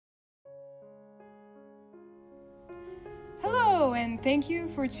and thank you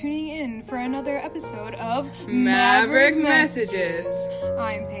for tuning in for another episode of Maverick Messages.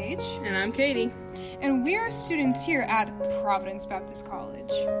 I'm Paige. And I'm Katie. And we are students here at Providence Baptist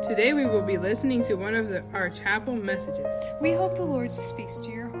College. Today we will be listening to one of our chapel messages. We hope the Lord speaks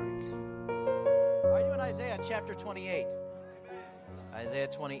to your heart. Are you in Isaiah chapter 28? Isaiah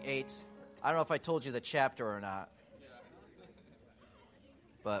 28. I don't know if I told you the chapter or not.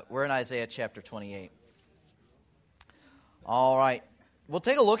 But we're in Isaiah chapter 28. All right. We'll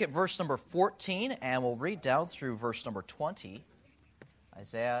take a look at verse number 14, and we'll read down through verse number 20.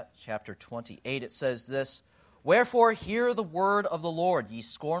 Isaiah chapter 28, it says this, "Wherefore hear the word of the Lord, ye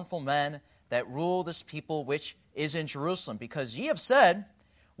scornful men that rule this people which is in Jerusalem, because ye have said,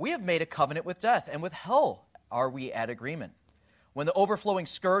 we have made a covenant with death, and with hell are we at agreement. When the overflowing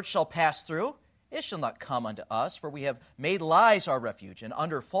scourge shall pass through, it shall not come unto us, for we have made lies our refuge, and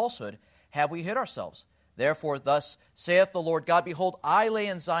under falsehood have we hid ourselves. Therefore thus saith the Lord God, Behold, I lay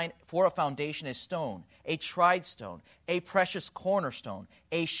in Zion for a foundation a stone, a tried stone, a precious cornerstone,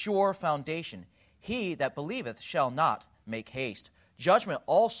 a sure foundation. He that believeth shall not make haste. Judgment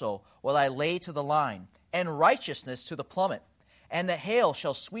also will I lay to the line, and righteousness to the plummet. And the hail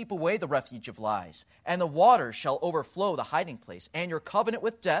shall sweep away the refuge of lies, and the waters shall overflow the hiding place. And your covenant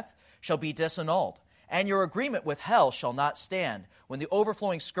with death shall be disannulled, and your agreement with hell shall not stand. When the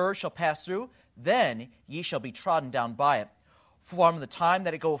overflowing scourge shall pass through, then ye shall be trodden down by it. From the time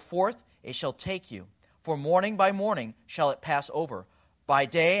that it goeth forth, it shall take you. For morning by morning shall it pass over, by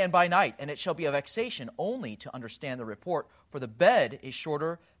day and by night, and it shall be a vexation only to understand the report. For the bed is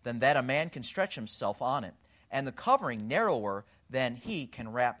shorter than that a man can stretch himself on it, and the covering narrower than he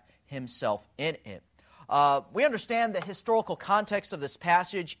can wrap himself in it." We understand the historical context of this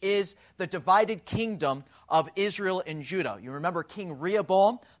passage is the divided kingdom of Israel and Judah. You remember King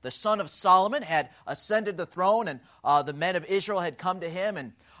Rehoboam, the son of Solomon, had ascended the throne, and the men of Israel had come to him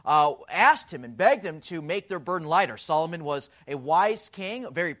and asked him and begged him to make their burden lighter. Solomon was a wise king,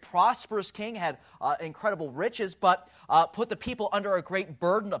 a very prosperous king, had incredible riches, but put the people under a great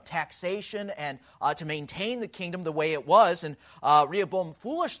burden of taxation and to maintain the kingdom the way it was. And Rehoboam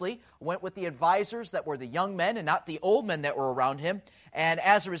foolishly went with the advisors that were the young men and not the old men that were around him. And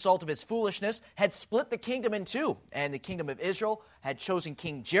as a result of his foolishness, had split the kingdom in two. And the kingdom of Israel had chosen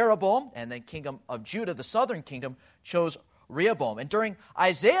King Jeroboam, and the kingdom of Judah, the southern kingdom, chose Rehoboam. And during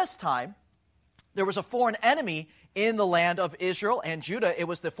Isaiah's time, there was a foreign enemy in the land of Israel and Judah. It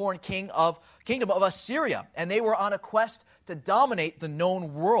was the foreign kingdom of Assyria. And they were on a quest to dominate the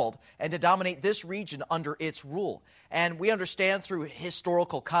known world and to dominate this region under its rule. And we understand through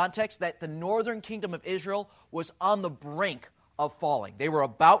historical context that the northern kingdom of Israel was on the brink of falling. They were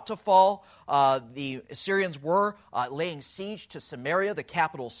about to fall. The Assyrians were laying siege to Samaria, the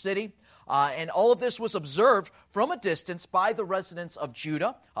capital city. And all of this was observed from a distance by the residents of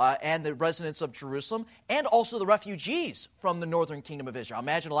Judah and the residents of Jerusalem, and also the refugees from the northern kingdom of Israel.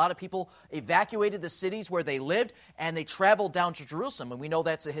 Imagine a lot of people evacuated the cities where they lived, and they traveled down to Jerusalem. And we know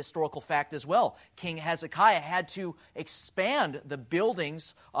that's a historical fact as well. King Hezekiah had to expand the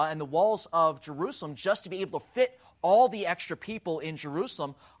buildings and the walls of Jerusalem just to be able to fit all the extra people in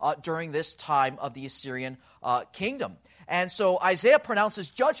Jerusalem during this time of the Assyrian kingdom. And so Isaiah pronounces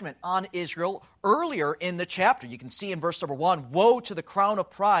judgment on Israel earlier in the chapter. You can see in verse number 1, "Woe to the crown of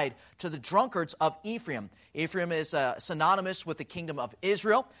pride, to the drunkards of Ephraim." Ephraim is synonymous with the kingdom of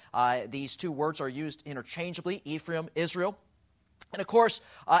Israel. These two words are used interchangeably, Ephraim, Israel. And of course,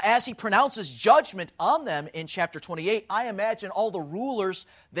 as he pronounces judgment on them in chapter 28, I imagine all the rulers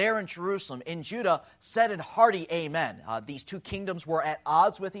there in Jerusalem, in Judah, said a hearty amen. These two kingdoms were at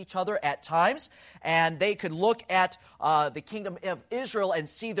odds with each other at times, and they could look at the kingdom of Israel and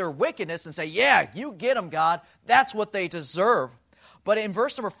see their wickedness and say, yeah, you get them, God. That's what they deserve. But in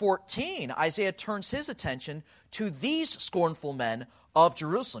verse number 14, Isaiah turns his attention to these scornful men of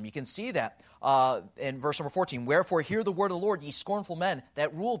Jerusalem. You can see that in verse number 14. "Wherefore hear the word of the Lord, ye scornful men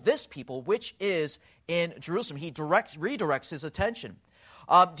that rule this people, which is in Jerusalem." He redirects his attention.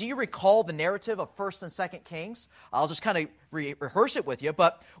 Do you recall the narrative of 1st and 2nd Kings? I'll just kind of rehearse it with you.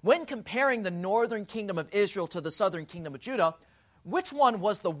 But when comparing the northern kingdom of Israel to the southern kingdom of Judah, which one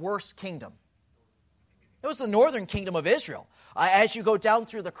was the worst kingdom? It was the northern kingdom of Israel. As you go down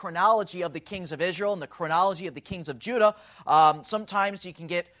through the chronology of the kings of Israel and the chronology of the kings of Judah, sometimes you can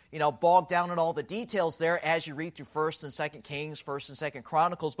get bogged down in all the details there as you read through 1st and 2nd Kings, 1st and 2nd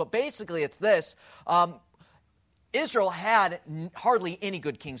Chronicles. But basically it's this. Israel had hardly any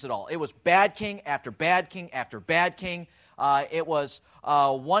good kings at all. It was bad king after bad king after bad king. It was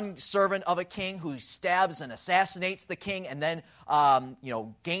one servant of a king who stabs and assassinates the king and then,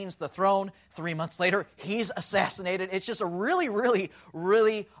 gains the throne. 3 months later, he's assassinated. It's just a really, really,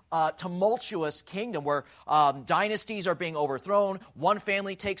 really tumultuous kingdom where dynasties are being overthrown. One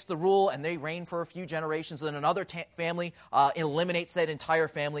family takes the rule and they reign for a few generations. Then another family eliminates that entire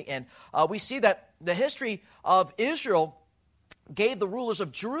family. And we see that the history of Israel gave the rulers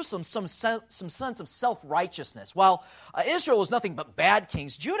of Jerusalem some sense of self-righteousness. While Israel was nothing but bad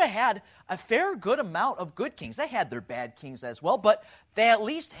kings, Judah had a fair good amount of good kings. They had their bad kings as well, but they at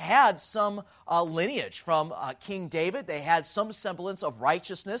least had some lineage from King David. They had some semblance of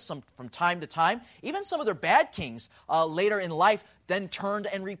righteousness from time to time. Even some of their bad kings later in life then turned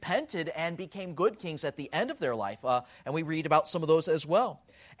and repented and became good kings at the end of their life. And we read about some of those as well.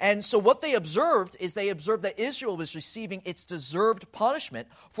 And so what they observed is they observed that Israel was receiving its deserved punishment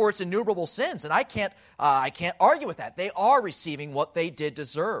for its innumerable sins. And I can't argue with that. They are receiving what they did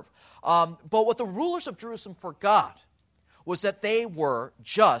deserve. But what the rulers of Jerusalem forgot was that they were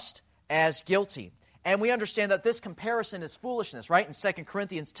just as guilty. And we understand that this comparison is foolishness, right? In 2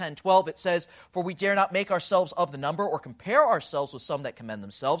 Corinthians 10:12, it says, "For we dare not make ourselves of the number or compare ourselves with some that commend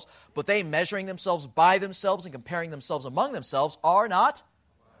themselves, but they, measuring themselves by themselves and comparing themselves among themselves, are not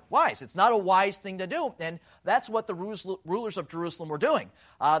wise." It's not a wise thing to do, and that's what the rulers of Jerusalem were doing.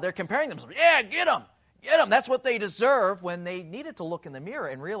 They're comparing themselves. Yeah, get them. Get them. That's what they deserve, when they needed to look in the mirror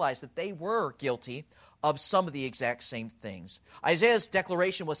and realize that they were guilty of some of the exact same things. Isaiah's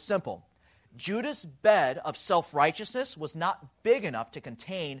declaration was simple. Judah's bed of self-righteousness was not big enough to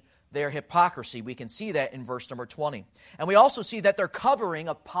contain their hypocrisy. We can see that in verse number 20. And we also see that their covering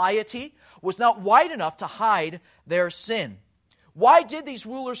of piety was not wide enough to hide their sin. Why did these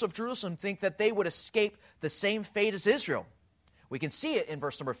rulers of Jerusalem think that they would escape the same fate as Israel? We can see it in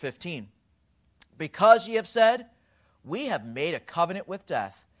verse number 15. "Because ye have said, we have made a covenant with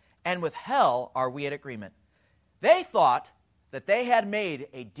death, and with hell are we at agreement." They thought that they had made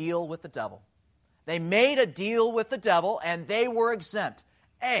a deal with the devil. They made a deal with the devil, and they were exempt.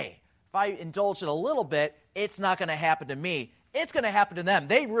 Hey, if I indulge it a little bit, it's not going to happen to me. It's going to happen to them.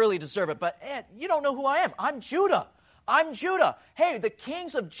 They really deserve it. But you don't know who I am. I'm Judah. I'm Judah. Hey, the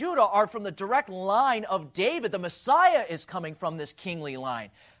kings of Judah are from the direct line of David. The Messiah is coming from this kingly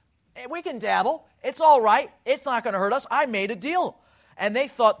line. We can dabble. It's all right. It's not going to hurt us. I made a deal. And they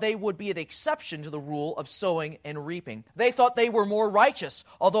thought they would be the exception to the rule of sowing and reaping. They thought they were more righteous,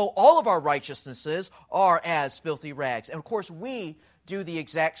 although all of our righteousnesses are as filthy rags. And of course, we do the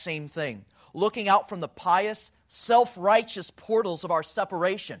exact same thing, looking out from the pious, self-righteous portals of our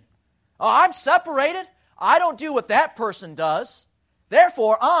separation. Oh, I'm separated. I don't do what that person does.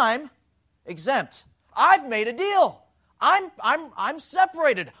 Therefore, I'm exempt. I've made a deal. I'm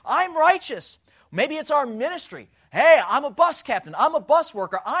separated. I'm righteous. Maybe it's our ministry. Hey, I'm a bus captain. I'm a bus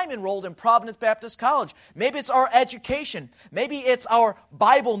worker. I'm enrolled in Providence Baptist College. Maybe it's our education. Maybe it's our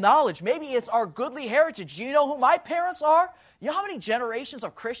Bible knowledge. Maybe it's our goodly heritage. Do you know who my parents are? You know how many generations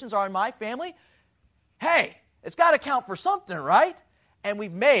of Christians are in my family? Hey, it's got to count for something, right? And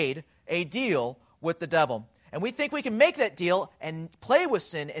we've made a deal with the devil. And we think we can make that deal and play with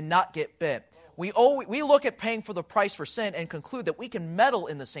sin and not get bit. We look at paying for the price for sin and conclude that we can meddle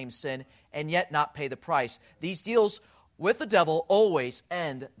in the same sin and yet not pay the price. These deals with the devil always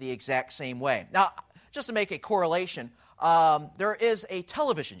end the exact same way. Now, just to make a correlation, there is a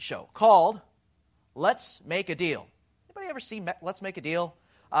television show called Let's Make a Deal. Anybody ever seen Let's Make a Deal?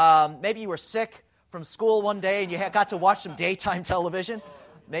 Maybe you were sick from school one day and you got to watch some daytime television.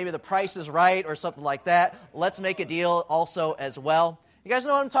 Maybe The Price is Right or something like that. Let's Make a Deal also as well. You guys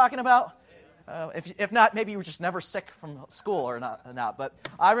know what I'm talking about? If not, maybe you were just never sick from school or not. But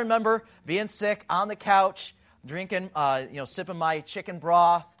I remember being sick on the couch, drinking, sipping my chicken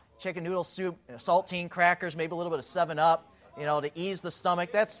broth, chicken noodle soup, saltine crackers, maybe a little bit of 7-Up, to ease the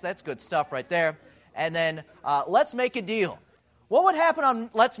stomach. That's good stuff right there. And then Let's Make a Deal. What would happen on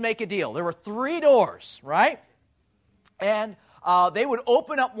Let's Make a Deal? There were 3 doors, right? And they would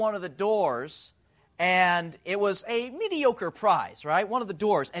open up one of the doors, and it was a mediocre prize, right? One of the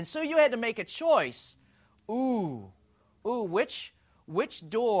doors. And so you had to make a choice. Which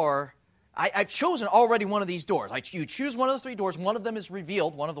door? I've chosen already one of these doors. You choose one of the 3 doors. One of them is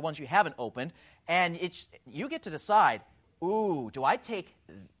revealed, one of the ones you haven't opened. And you get to decide, do I take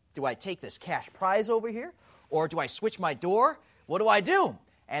this cash prize over here? Or do I switch my door? What do I do?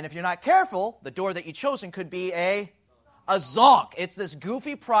 And if you're not careful, the door that you've chosen could be a zonk. It's this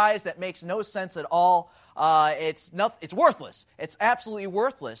goofy prize that makes no sense at all. It's worthless. It's absolutely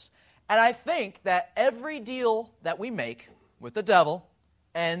worthless. And I think that every deal that we make with the devil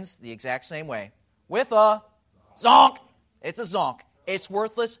ends the exact same way, with a zonk. It's a zonk. It's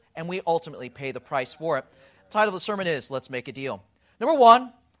worthless, and we ultimately pay the price for it. The title of the sermon is, Let's Make a Deal. Number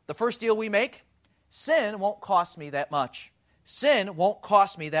one, the first deal we make, sin won't cost me that much. Sin won't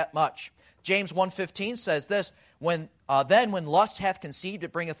cost me that much. James 1:15 says this, Then when lust hath conceived,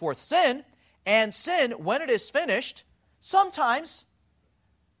 it bringeth forth sin, and sin, when it is finished, sometimes,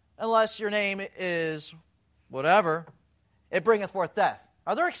 unless your name is whatever, it bringeth forth death.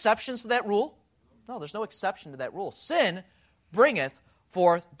 Are there exceptions to that rule? No, there's no exception to that rule. Sin bringeth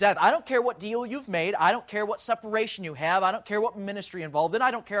forth death. I don't care what deal you've made. I don't care what separation you have. I don't care what ministry involved in.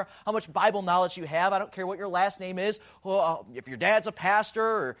 I don't care how much Bible knowledge you have. I don't care what your last name is. If your dad's a pastor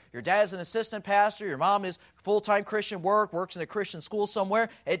or your dad's an assistant pastor, your mom is full-time Christian works in a Christian school somewhere,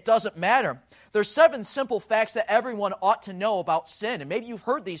 it doesn't matter. There's 7 simple facts that everyone ought to know about sin. And maybe you've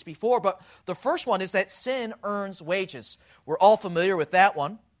heard these before, but the first one is that sin earns wages. We're all familiar with that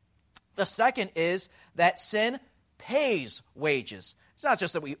one. The second is that sin pays wages. It's not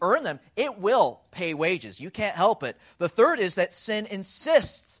just that we earn them, it will pay wages. You can't help it. The third is that sin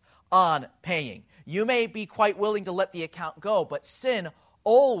insists on paying. You may be quite willing to let the account go, but sin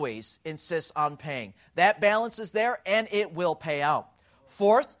always insists on paying. That balance is there, and it will pay out.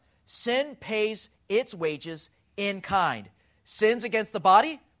 Fourth, sin pays its wages in kind. Sins against the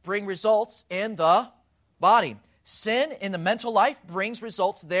body bring results in the body. Sin in the mental life brings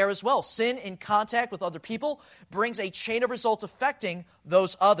results there as well. Sin in contact with other people brings a chain of results affecting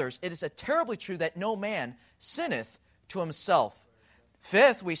those others. It is terribly true that no man sinneth to himself.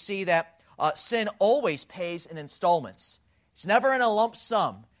 Fifth, we see that sin always pays in installments. It's never in a lump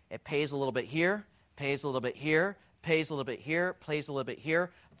sum. It pays a little bit here, pays a little bit here, pays a little bit here, pays a little bit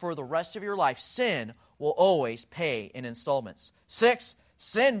here. For the rest of your life, sin will always pay in installments. 6,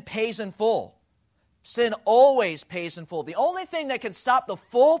 sin pays in full. Sin always pays in full. The only thing that can stop the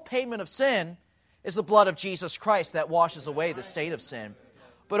full payment of sin is the blood of Jesus Christ that washes away the state of sin.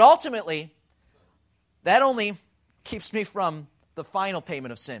 But ultimately, that only keeps me from the final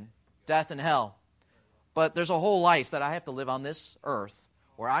payment of sin, death and hell. But there's a whole life that I have to live on this earth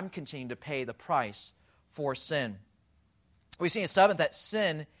where I'm continuing to pay the price for sin. We see in 7th that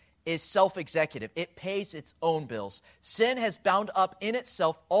sin is self-executive. It pays its own bills. Sin has bound up in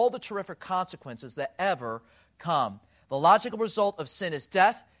itself all the terrific consequences that ever come. The logical result of sin is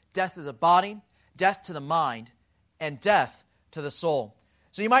death, death to the body, death to the mind, and death to the soul.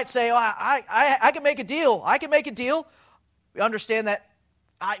 So you might say, I can make a deal. I can make a deal. We understand that.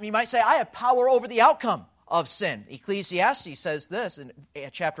 You might say, I have power over the outcome of sin. Ecclesiastes says this in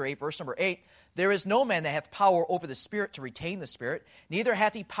chapter 8, verse number 8, There is no man that hath power over the Spirit to retain the Spirit, neither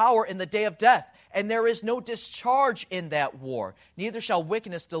hath he power in the day of death, and there is no discharge in that war. Neither shall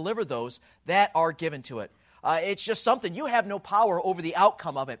wickedness deliver those that are given to it. It's just something. You have no power over the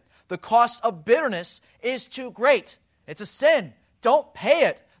outcome of it. The cost of bitterness is too great. It's a sin. Don't pay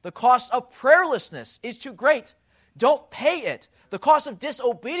it. The cost of prayerlessness is too great. Don't pay it. The cost of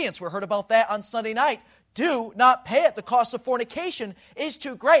disobedience, we heard about that on Sunday night. Do not pay it. The cost of fornication is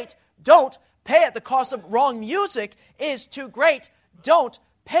too great. Don't pay it. The cost of wrong music is too great. Don't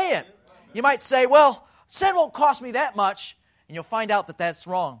pay it. You might say, well, sin won't cost me that much, and you'll find out that that's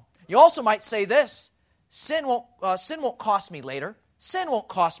wrong. You also might say this, sin won't cost me later. Sin won't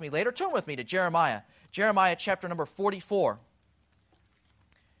cost me later. Turn with me to Jeremiah. Jeremiah chapter number 44.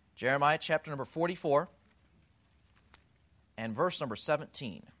 Jeremiah chapter number 44 and verse number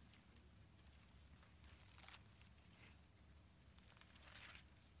 17.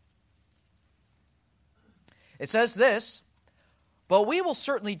 It says this, But we will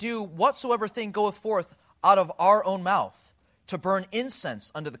certainly do whatsoever thing goeth forth out of our own mouth, to burn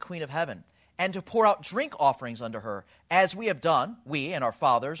incense unto the Queen of heaven, and to pour out drink offerings unto her, as we have done, we and our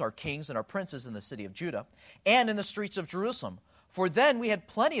fathers, our kings and our princes in the city of Judah, and in the streets of Jerusalem. For then we had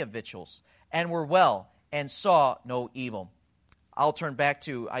plenty of victuals, and were well, and saw no evil. I'll turn back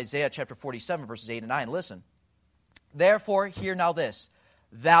to Isaiah chapter 47, verses 8 and 9. Listen. Therefore, hear now this,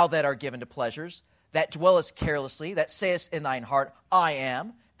 thou that art given to pleasures, that dwellest carelessly, that sayest in thine heart, I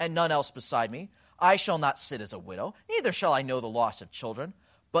am, and none else beside me. I shall not sit as a widow, neither shall I know the loss of children.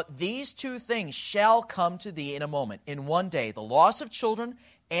 But these two things shall come to thee in a moment, in one day, the loss of children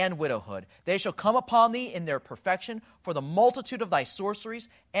and widowhood. They shall come upon thee in their perfection, for the multitude of thy sorceries,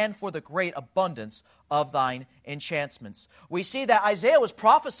 and for the great abundance of thine enchantments. We see that Isaiah was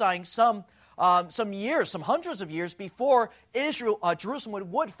prophesying some years, some hundreds of years before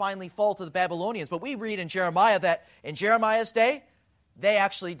Jerusalem would finally fall to the Babylonians. But we read in Jeremiah that in Jeremiah's day, they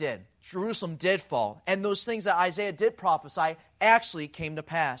actually did. Jerusalem did fall, and those things that Isaiah did prophesy actually came to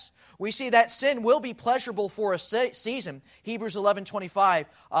pass. We see that sin will be pleasurable for a season. Hebrews 11:25,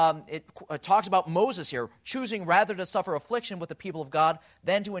 it talks about Moses here, choosing rather to suffer affliction with the people of God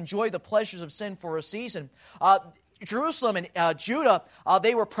than to enjoy the pleasures of sin for a season. Jerusalem and Judah,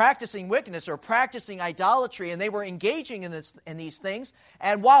 they were practicing wickedness or practicing idolatry, and they were engaging in these things.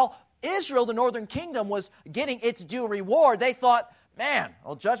 And while Israel, the northern kingdom, was getting its due reward, they thought, man,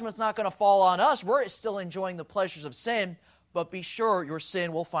 well, judgment's not going to fall on us. We're still enjoying the pleasures of sin, but be sure your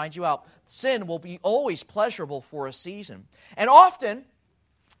sin will find you out. Sin will be always pleasurable for a season. And often,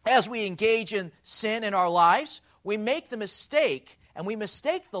 as we engage in sin in our lives, we make the mistake, and we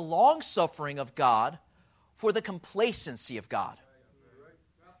mistake the long-suffering of God for the complacency of God.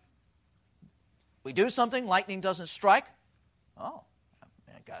 We do something, lightning doesn't strike. Oh,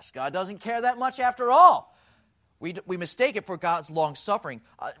 I guess God doesn't care that much after all. We mistake it for God's long-suffering.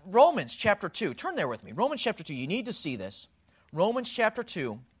 Romans chapter 2. Turn there with me. Romans chapter 2. You need to see this. Romans chapter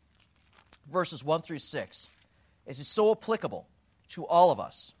 2, verses 1 through 6. This is so applicable to all of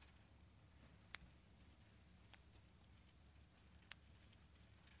us.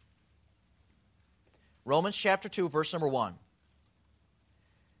 Romans chapter 2, verse number 1.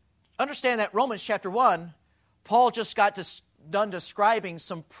 Understand that Romans chapter 1, Paul just got done describing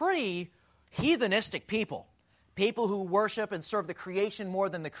some pretty heathenistic people. People who worship and serve the creation more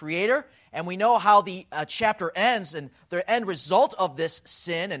than the Creator. And we know how the chapter ends and the end result of this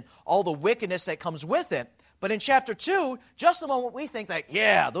sin and all the wickedness that comes with it. But in chapter 2, just the moment we think that,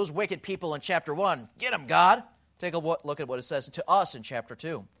 yeah, those wicked people in chapter 1, get them, God. Take a look at what it says to us in chapter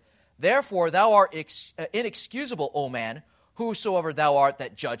 2. Therefore, thou art inexcusable, O man, whosoever thou art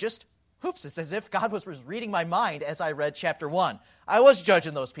that judgest. Oops, it's as if God was reading my mind as I read chapter 1. I was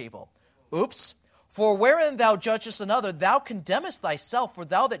judging those people. Oops. For wherein thou judgest another, thou condemnest thyself, for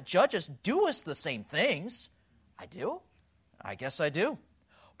thou that judgest doest the same things. I do? I guess I do.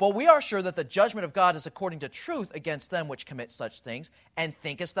 But we are sure that the judgment of God is according to truth against them which commit such things. And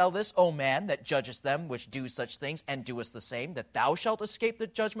thinkest thou this, O man, that judgest them which do such things, and doest the same, that thou shalt escape the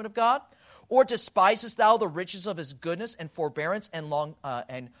judgment of God? Or despisest thou the riches of his goodness and forbearance and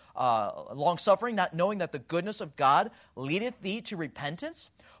long-suffering, not knowing that the goodness of God leadeth thee to repentance?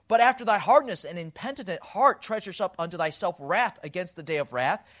 But after thy hardness and impenitent heart treasures up unto thyself wrath against the day of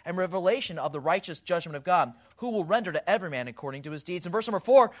wrath and revelation of the righteous judgment of God, who will render to every man according to his deeds. In verse number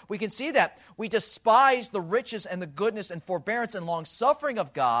 4, we can see that we despise the riches and the goodness and forbearance and long-suffering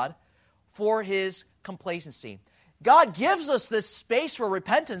of God for his complacency. God gives us this space for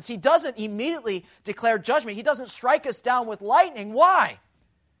repentance. He doesn't immediately declare judgment. He doesn't strike us down with lightning. Why?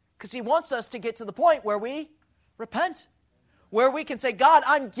 Because he wants us to get to the point where we repent. Where we can say, God,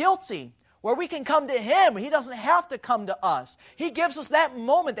 I'm guilty. Where we can come to him. He doesn't have to come to us. He gives us that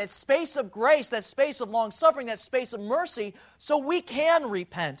moment, that space of grace, that space of long-suffering, that space of mercy, so we can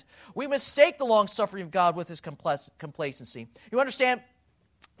repent. We mistake the long-suffering of God with his complacency. You understand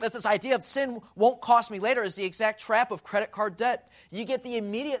that this idea of sin won't cost me later is the exact trap of credit card debt. You get the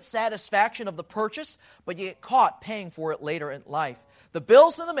immediate satisfaction of the purchase, but you get caught paying for it later in life. The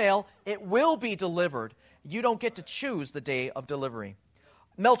bill's in the mail. It will be delivered. You don't get to choose the day of delivery.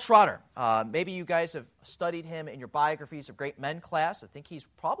 Mel Trotter, maybe you guys have studied him in your Biographies of Great Men class. I think he's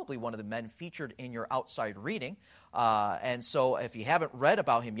probably one of the men featured in your outside reading. And so if you haven't read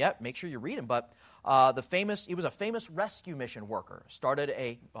about him yet, make sure you read him. But he was a famous rescue mission worker.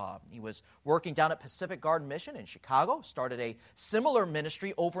 He was working down at Pacific Garden Mission in Chicago, started a similar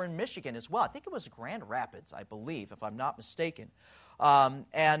ministry over in Michigan as well. I think it was Grand Rapids, I believe, if I'm not mistaken.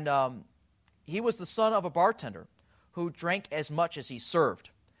 He was the son of a bartender who drank as much as he served.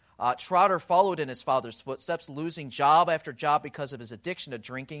 Trotter followed in his father's footsteps, losing job after job because of his addiction to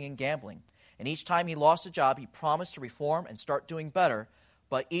drinking and gambling. And each time he lost a job, he promised to reform and start doing better,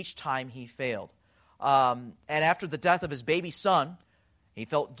 but each time he failed. And after the death of his baby son, he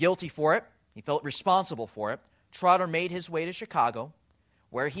felt guilty for it. He felt responsible for it. Trotter made his way to Chicago,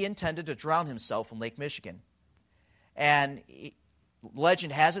 where he intended to drown himself in Lake Michigan. And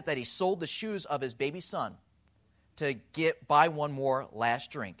legend has it that he sold the shoes of his baby son to buy one more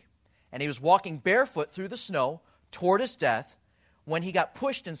last drink. And he was walking barefoot through the snow toward his death when he got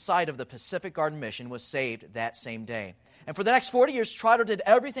pushed inside of the Pacific Garden Mission, was saved that same day. And for the next 40 years, Trotter did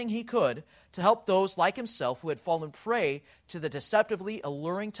everything he could to help those like himself who had fallen prey to the deceptively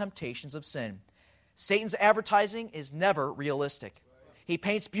alluring temptations of sin. Satan's advertising is never realistic. He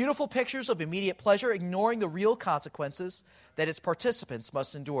paints beautiful pictures of immediate pleasure, ignoring the real consequences that its participants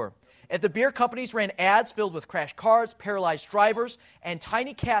must endure. If the beer companies ran ads filled with crashed cars, paralyzed drivers, and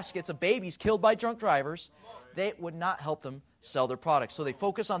tiny caskets of babies killed by drunk drivers, they would not help them sell their products. So they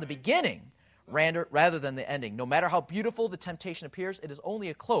focus on the beginning rather than the ending. No matter how beautiful the temptation appears, it is only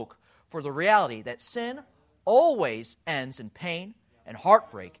a cloak for the reality that sin always ends in pain and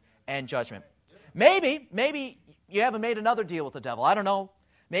heartbreak and judgment. Maybe you haven't made another deal with the devil. I don't know.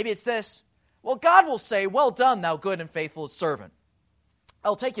 Maybe it's this. Well, God will say, "Well done, thou good and faithful servant."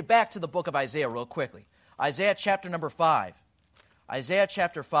 I'll take you back to the book of Isaiah real quickly. Isaiah chapter number 5. Isaiah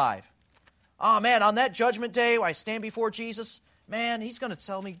chapter 5. Oh, man, on that judgment day when I stand before Jesus, man, he's going to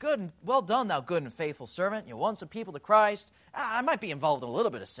tell me, "Good and well done, thou good and faithful servant. You won some people to Christ." I might be involved in a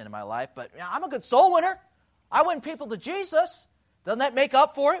little bit of sin in my life, but I'm a good soul winner. I win people to Jesus. Doesn't that make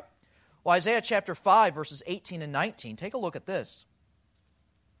up for it? Well, Isaiah chapter 5, verses 18 and 19. Take a look at this.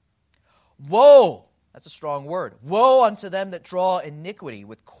 Woe, that's a strong word. Woe unto them that draw iniquity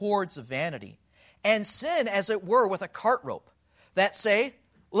with cords of vanity, and sin, as it were, with a cart rope, that say,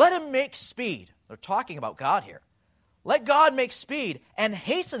 "Let him make speed." They're talking about God here. "Let God make speed and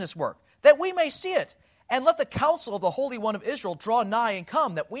hasten his work, that we may see it. And let the counsel of the Holy One of Israel draw nigh and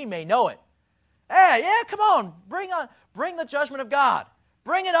come, that we may know it." Hey, yeah, come on. Bring the judgment of God.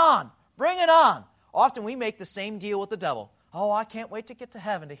 Bring it on. Bring it on. Often we make the same deal with the devil. "Oh, I can't wait to get to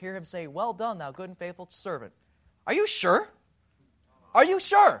heaven to hear him say, 'Well done, thou good and faithful servant.'" Are you sure? Are you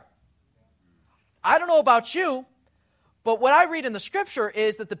sure? I don't know about you, but what I read in the Scripture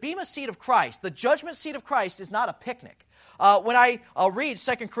is that the bema seat of Christ, the judgment seat of Christ, is not a picnic. When I read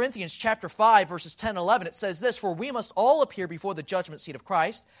 2 Corinthians chapter 5, verses 10 and 11, it says this, "For we must all appear before the judgment seat of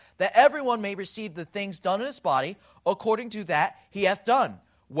Christ, that everyone may receive the things done in his body, according to that he hath done,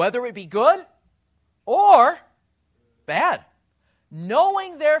 whether it be good or bad.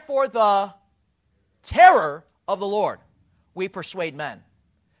 Knowing therefore the terror of the Lord, we persuade men."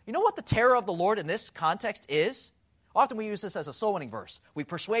 You know what the terror of the Lord in this context is? Often we use this as a soul winning verse. We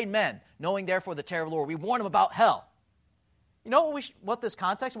persuade men, knowing therefore the terror of the Lord. We warn them about hell. You know what this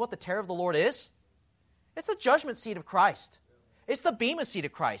context, what the terror of the Lord is? It's the judgment seat of Christ. It's the bema seat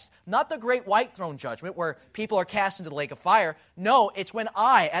of Christ, not the great white throne judgment where people are cast into the lake of fire. No, it's when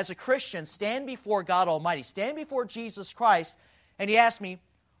I, as a Christian, stand before God Almighty, stand before Jesus Christ, and he asks me,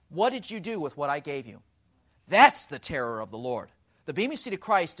 "What did you do with what I gave you?" That's the terror of the Lord. The bema seat of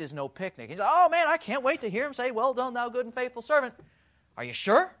Christ is no picnic. He's like, "Oh man, I can't wait to hear him say, 'Well done, thou good and faithful servant.'" Are you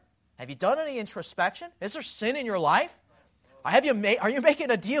sure? Have you done any introspection? Is there sin in your life? Are you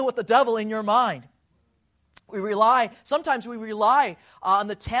making a deal with the devil in your mind? Sometimes we rely on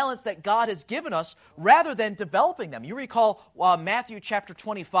the talents that God has given us rather than developing them. You recall Matthew chapter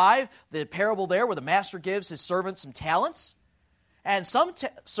 25, the parable there where the master gives his servants some talents. And some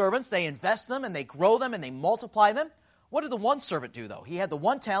servants, they invest them and they grow them and they multiply them. What did the one servant do, though? He had the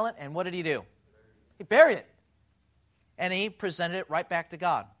one talent, and what did he do? He buried it. And he presented it right back to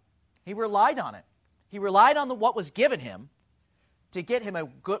God. He relied on it. He relied on what was given him to get him a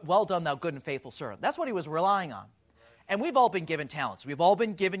good, "Well done, thou good and faithful servant." That's what he was relying on. And we've all been given talents. We've all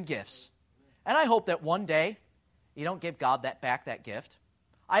been given gifts. And I hope that one day you don't give God that gift.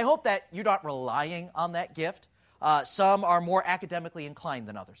 I hope that you're not relying on that gift. Some are more academically inclined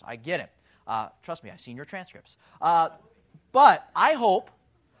than others. I get it. Trust me, I've seen your transcripts. But I hope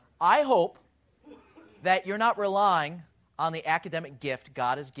that you're not relying on the academic gift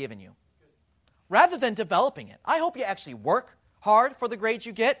God has given you, rather than developing it. I hope you actually work hard for the grades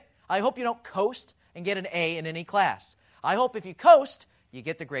you get. I hope you don't coast and get an A in any class. I hope if you coast, you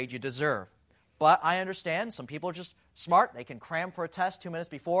get the grade you deserve. But I understand some people are just smart. They can cram for a test 2 minutes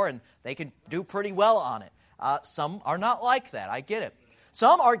before, and they can do pretty well on it. Some are not like that. I get it.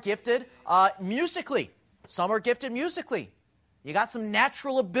 Some are gifted musically. Some are gifted musically. You got some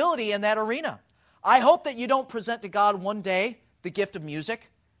natural ability in that arena. I hope that you don't present to God one day the gift of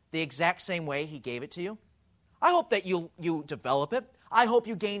music the exact same way he gave it to you. I hope that you develop it. I hope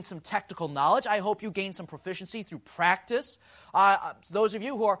you gain some technical knowledge. I hope you gain some proficiency through practice. Those of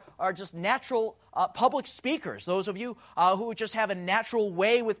you who are just natural public speakers, those of you who just have a natural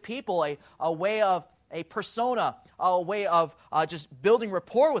way with people, a way of a persona, a way of just building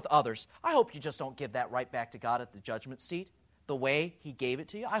rapport with others, I hope you just don't give that right back to God at the judgment seat the way he gave it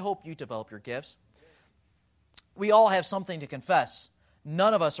to you. I hope you develop your gifts. We all have something to confess.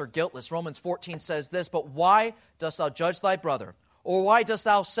 None of us are guiltless. Romans 14 says this, "But why dost thou judge thy brother? Or why dost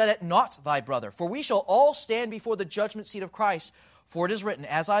thou set at naught thy brother? For we shall all stand before the judgment seat of Christ. For it is written,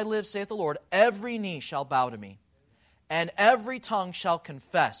 As I live, saith the Lord, every knee shall bow to me, and every tongue shall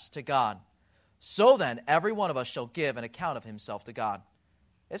confess to God. So then, every one of us shall give an account of himself to God."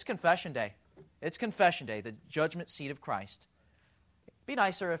 It's confession day. It's confession day, the judgment seat of Christ. It'd be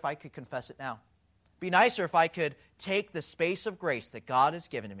nicer if I could confess it now. Be nicer if I could take the space of grace that God has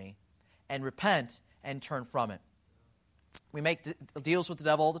given to me and repent and turn from it. We make deals with the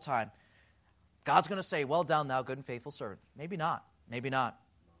devil all the time. God's going to say, well done, thou good and faithful servant. Maybe not. Maybe not.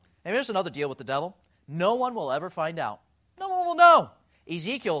 Maybe there's another deal with the devil. No one will ever find out. No one will know.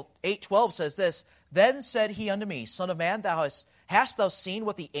 Ezekiel 8:12 says this, Then said he unto me, Son of man, hast thou seen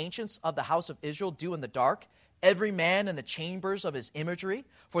what the ancients of the house of Israel do in the dark? Every man in the chambers of his imagery?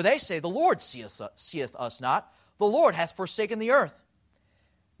 For they say, The Lord seeth us not. The Lord hath forsaken the earth.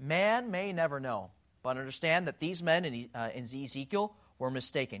 Man may never know, but understand that these men in Ezekiel were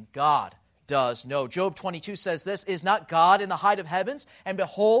mistaken. God does know. Job 22 says this, Is not God in the height of heavens? And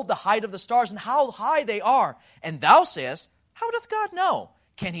behold the height of the stars, and how high they are. And thou sayest, How doth God know?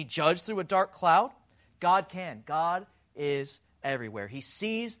 Can he judge through a dark cloud? God can. God is everywhere. He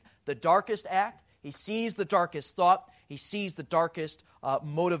sees the darkest act. He sees the darkest thought. He sees the darkest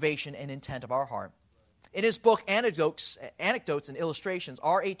motivation and intent of our heart. In his book, Anecdotes and Illustrations,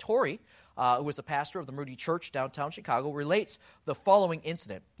 R.A. Torrey, who was the pastor of the Moody Church downtown Chicago, relates the following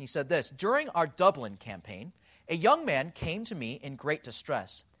incident. He said this, During our Dublin campaign, a young man came to me in great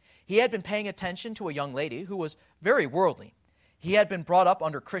distress. He had been paying attention to a young lady who was very worldly. He had been brought up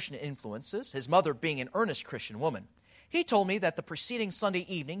under Christian influences, his mother being an earnest Christian woman. He told me that the preceding Sunday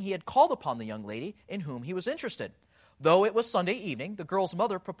evening he had called upon the young lady in whom he was interested. Though it was Sunday evening, the girl's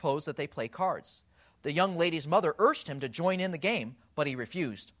mother proposed that they play cards. The young lady's mother urged him to join in the game, but he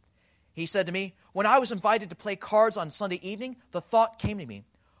refused. He said to me, When I was invited to play cards on Sunday evening, the thought came to me,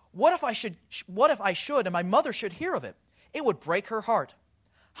 What if I should and my mother should hear of it? It would break her heart.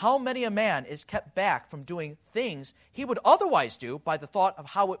 How many a man is kept back from doing things he would otherwise do by the thought of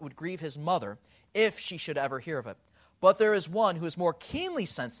how it would grieve his mother if she should ever hear of it? But there is one who is more keenly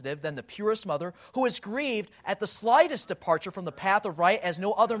sensitive than the purest mother, who is grieved at the slightest departure from the path of right, as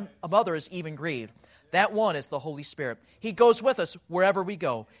no other mother is even grieved. That one is the Holy Spirit. He goes with us wherever we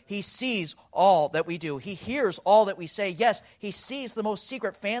go. He sees all that we do. He hears all that we say. Yes, he sees the most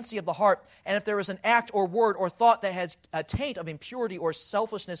secret fancy of the heart. And if there is an act or word or thought that has a taint of impurity or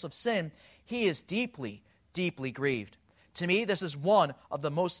selfishness of sin, he is deeply, deeply grieved. To me, this is one of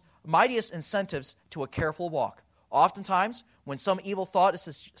the most mightiest incentives to a careful walk. Oftentimes, when some evil thought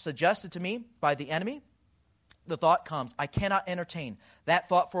is suggested to me by the enemy, the thought comes, I cannot entertain that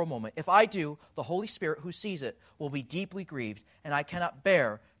thought for a moment. If I do, the Holy Spirit who sees it will be deeply grieved, and I cannot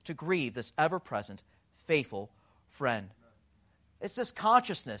bear to grieve this ever-present, faithful friend. It's this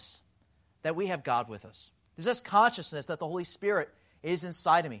consciousness that we have God with us. There's this consciousness that the Holy Spirit is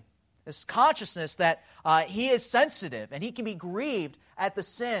inside of me. This consciousness that he is sensitive and he can be grieved at the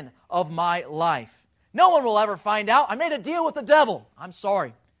sin of my life. No one will ever find out. I made a deal with the devil. I'm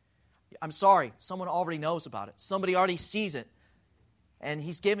sorry. Someone already knows about it. Somebody already sees it. And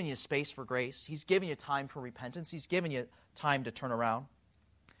he's given you space for grace. He's given you time for repentance. He's given you time to turn around.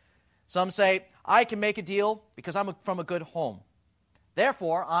 Some say, I can make a deal because I'm from a good home.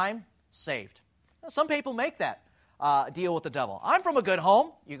 Therefore, I'm saved. Now, some people make that deal with the devil. I'm from a good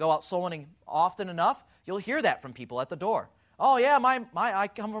home. You go out soul winning often enough, you'll hear that from people at the door. Oh yeah, I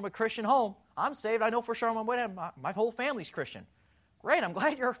come from a Christian home. I'm saved. I know for sure I'm with him. My whole family's Christian. Great, I'm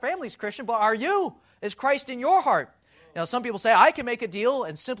glad your family's Christian, but are you? Is Christ in your heart? Some people say, I can make a deal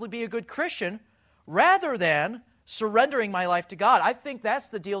and simply be a good Christian rather than surrendering my life to God. I think that's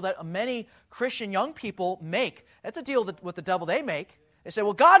the deal that many Christian young people make. That's a deal with the devil they make. They say,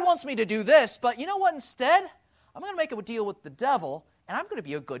 well, God wants me to do this, but you know what instead? I'm going to make a deal with the devil, and I'm going to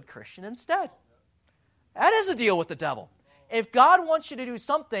be a good Christian instead. That is a deal with the devil. If God wants you to do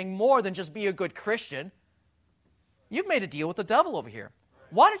something more than just be a good Christian, you've made a deal with the devil over here.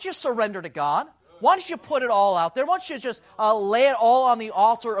 Why don't you surrender to God? Why don't you put it all out there? Why don't you just lay it all on the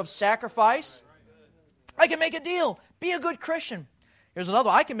altar of sacrifice? I can make a deal. Be a good Christian. Here's another.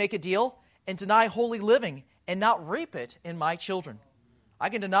 I can make a deal and deny holy living and not reap it in my children. I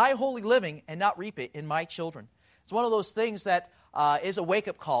can deny holy living and not reap it in my children. It's one of those things that is a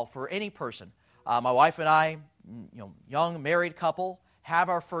wake-up call for any person. My wife and I, young married couple, have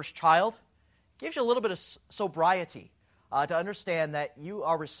our first child. Gives you a little bit of sobriety to understand that you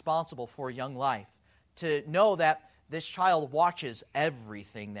are responsible for a young life, to know that this child watches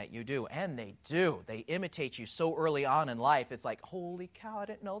everything that you do, and they do. They imitate you so early on in life. It's like, holy cow, I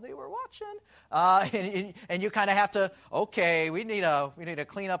didn't know they were watching. And you kind of have to, okay, we need to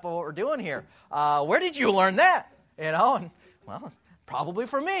clean up what we're doing here. Where did you learn that? And well, probably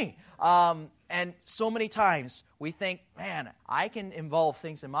from me. And so many times we think, man, I can involve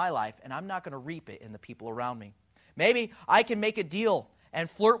things in my life and I'm not going to reap it in the people around me. Maybe I can make a deal and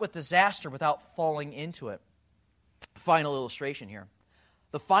flirt with disaster without falling into it. Final illustration here.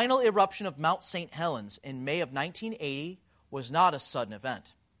 The final eruption of Mount St. Helens in May of 1980 was not a sudden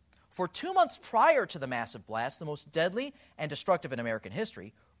event. For 2 months prior to the massive blast, the most deadly and destructive in American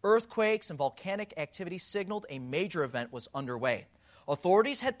history, earthquakes and volcanic activity signaled a major event was underway.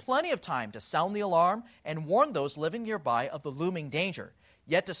 Authorities had plenty of time to sound the alarm and warn those living nearby of the looming danger.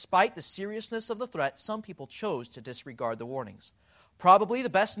 Yet despite the seriousness of the threat, some people chose to disregard the warnings. Probably the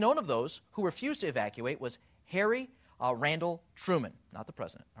best known of those who refused to evacuate was Harry Randall Truman, not the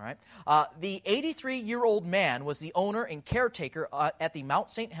president, all right? The 83-year-old man was the owner and caretaker at the Mount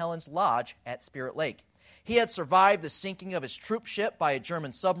St. Helens Lodge at Spirit Lake. He had survived the sinking of his troop ship by a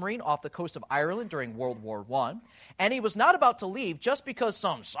German submarine off the coast of Ireland during World War I, and he was not about to leave just because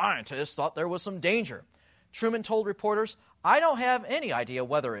some scientists thought there was some danger. Truman told reporters, "I don't have any idea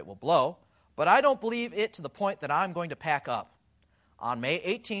whether it will blow, but I don't believe it to the point that I'm going to pack up." On May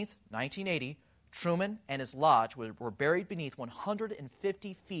 18th, 1980, Truman and his lodge were buried beneath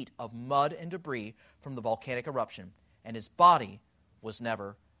 150 feet of mud and debris from the volcanic eruption, and his body was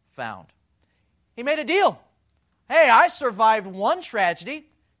never found. He made a deal. Hey, I survived one tragedy,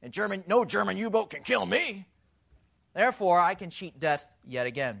 and no German U-boat can kill me. Therefore, I can cheat death yet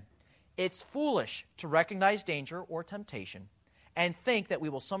again. It's foolish to recognize danger or temptation and think that we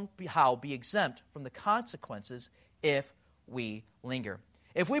will somehow be exempt from the consequences if we linger.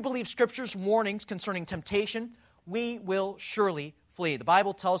 If we believe Scripture's warnings concerning temptation, we will surely flee. The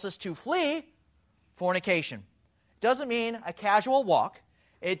Bible tells us to flee fornication. It doesn't mean a casual walk.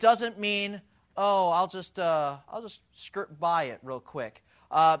 It doesn't mean, I'll just skirt by it real quick.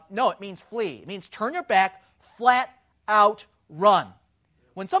 No, it means flee. It means turn your back, flat out run.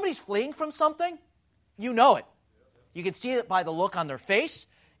 When somebody's fleeing from something, you know it. You can see it by the look on their face.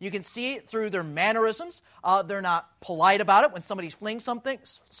 You can see it through their mannerisms. They're not polite about it. When somebody's fleeing something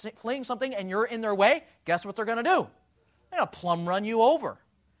and you're in their way, guess what they're going to do? They're going to plumb run you over.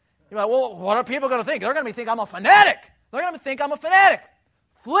 You're like, well, what are people going to think? They're going to think I'm a fanatic. They're going to think I'm a fanatic.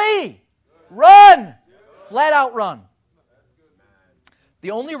 Flee. Run. Flat out run.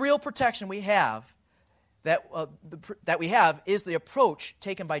 The only real protection we have that we have is the approach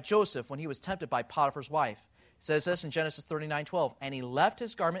taken by Joseph when he was tempted by Potiphar's wife. It says this in Genesis 39:12, "And he left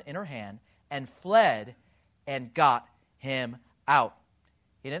his garment in her hand and fled and got him out."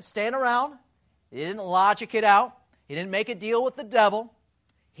 He didn't stand around. He didn't logic it out. He didn't make a deal with the devil.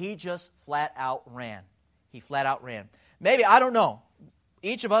 He just flat out ran. He flat out ran. Maybe, I don't know.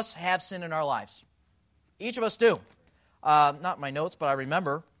 Each of us have sin in our lives. Each of us do. Not my notes, but I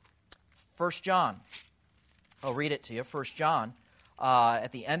remember 1 John. I'll read it to you. 1 John,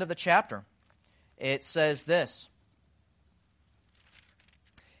 at the end of the chapter, it says this: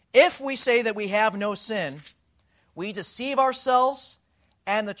 "If we say that we have no sin, we deceive ourselves,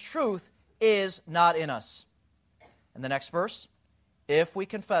 and the truth is not in us." And the next verse, "If we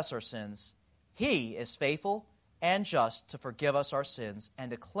confess our sins, he is faithful and just to forgive us our sins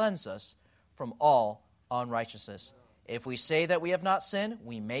and to cleanse us from all unrighteousness. If we say that we have not sinned,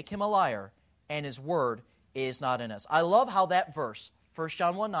 we make him a liar, and his word is not in us." I love how that verse, 1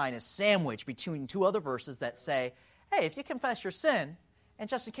 John 1:9, is sandwiched between two other verses that say, hey, if you confess your sin, and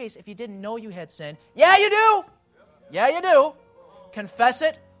just in case, if you didn't know you had sin, yeah, you do. Yeah, you do. Confess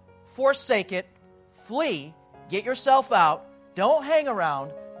it, forsake it, flee, get yourself out, don't hang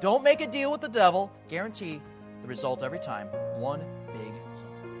around, don't make a deal with the devil. Guarantee the result every time, one big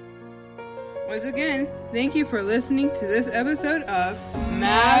song. Once again, thank you for listening to this episode of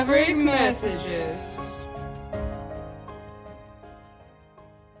Maverick Messages.